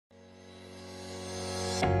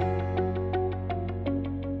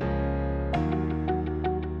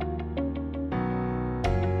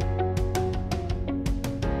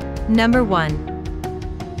Number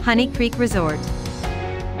 1. Honey Creek Resort.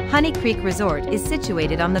 Honey Creek Resort is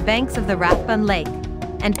situated on the banks of the Rathbun Lake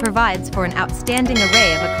and provides for an outstanding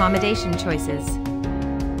array of accommodation choices.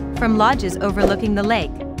 From lodges overlooking the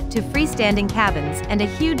lake to freestanding cabins and a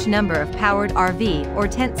huge number of powered RV or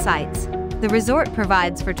tent sites, the resort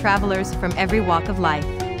provides for travelers from every walk of life.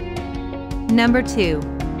 Number 2.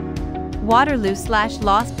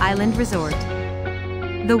 Waterloo/Lost Island Resort.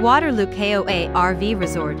 The Waterloo KOA RV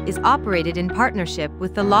Resort is operated in partnership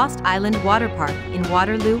with the Lost Island Water Park in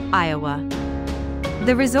Waterloo, Iowa.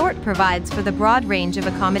 The resort provides for the broad range of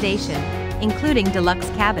accommodation, including deluxe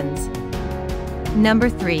cabins. Number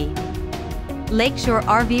 3. Lakeshore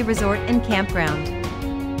RV Resort and Campground.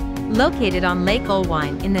 Located on Lake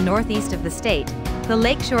Olwine in the northeast of the state, the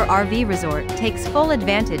Lakeshore RV Resort takes full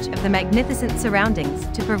advantage of the magnificent surroundings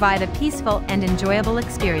to provide a peaceful and enjoyable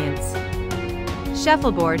experience.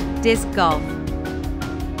 Shuffleboard, disc golf.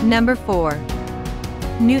 Number 4.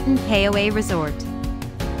 Newton KOA Resort.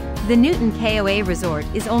 The Newton KOA Resort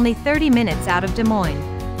is only 30 minutes out of Des Moines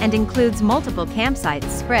and includes multiple campsites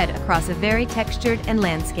spread across a very textured and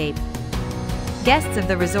landscape. Guests of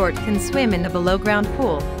the resort can swim in the below-ground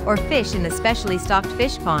pool or fish in the specially stocked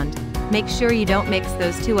fish pond. Make sure you don't mix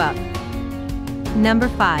those two up. Number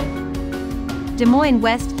 5. Des Moines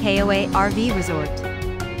West KOA RV Resort.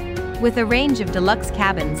 With a range of deluxe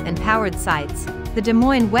cabins and powered sites, the Des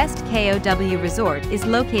Moines West KOW Resort is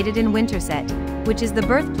located in Winterset, which is the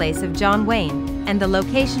birthplace of John Wayne and the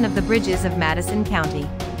location of the bridges of Madison County.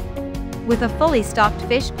 With a fully stocked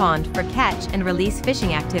fish pond for catch and release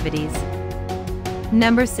fishing activities.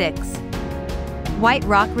 Number 6. White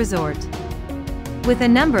Rock Resort. With a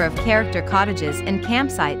number of character cottages and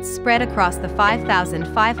campsites spread across the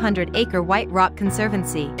 5,500-acre White Rock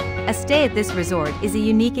Conservancy, a stay at this resort is a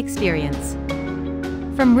unique experience.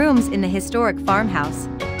 From rooms in the historic farmhouse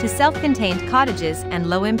to self-contained cottages and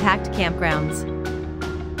low-impact campgrounds.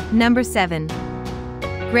 Number 7.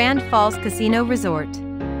 Grand Falls Casino Resort.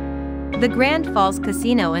 The Grand Falls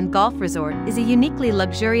Casino and Golf Resort is a uniquely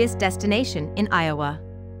luxurious destination in Iowa.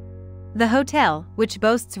 The hotel, which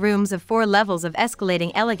boasts rooms of 4 levels of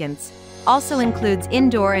escalating elegance, also includes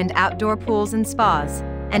indoor and outdoor pools and spas,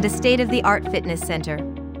 and a state-of-the-art fitness center.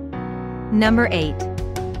 Number 8.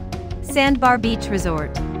 Sandbar Beach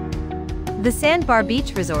Resort. The Sandbar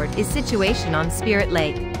Beach Resort is situated on Spirit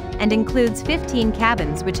Lake and includes 15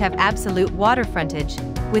 cabins which have absolute water frontage,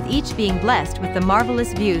 with each being blessed with the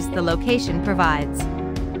marvelous views the location provides.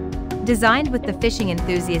 Designed with the fishing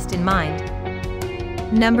enthusiast in mind.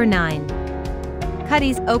 Number 9.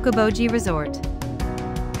 Cuddy's Okoboji Resort.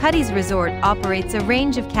 Cuddy's Resort operates a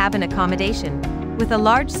range of cabin accommodation, with a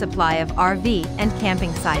large supply of RV and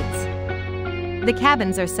camping sites. The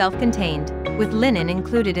cabins are self-contained, with linen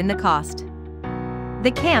included in the cost.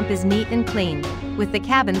 The camp is neat and clean, with the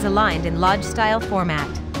cabins aligned in lodge-style format.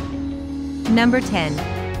 Number 10.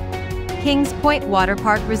 Kings Point Water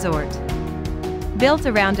Park Resort. Built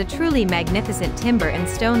around a truly magnificent timber and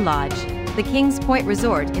stone lodge, the Kings Point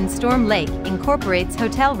Resort in Storm Lake incorporates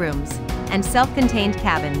hotel rooms and self-contained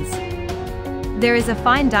cabins. There is a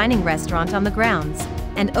fine dining restaurant on the grounds,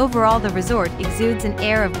 and overall the resort exudes an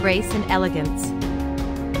air of grace and elegance.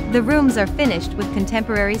 The rooms are finished with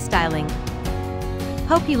contemporary styling.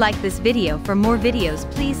 Hope you like this video. For more videos,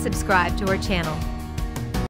 please subscribe to our channel.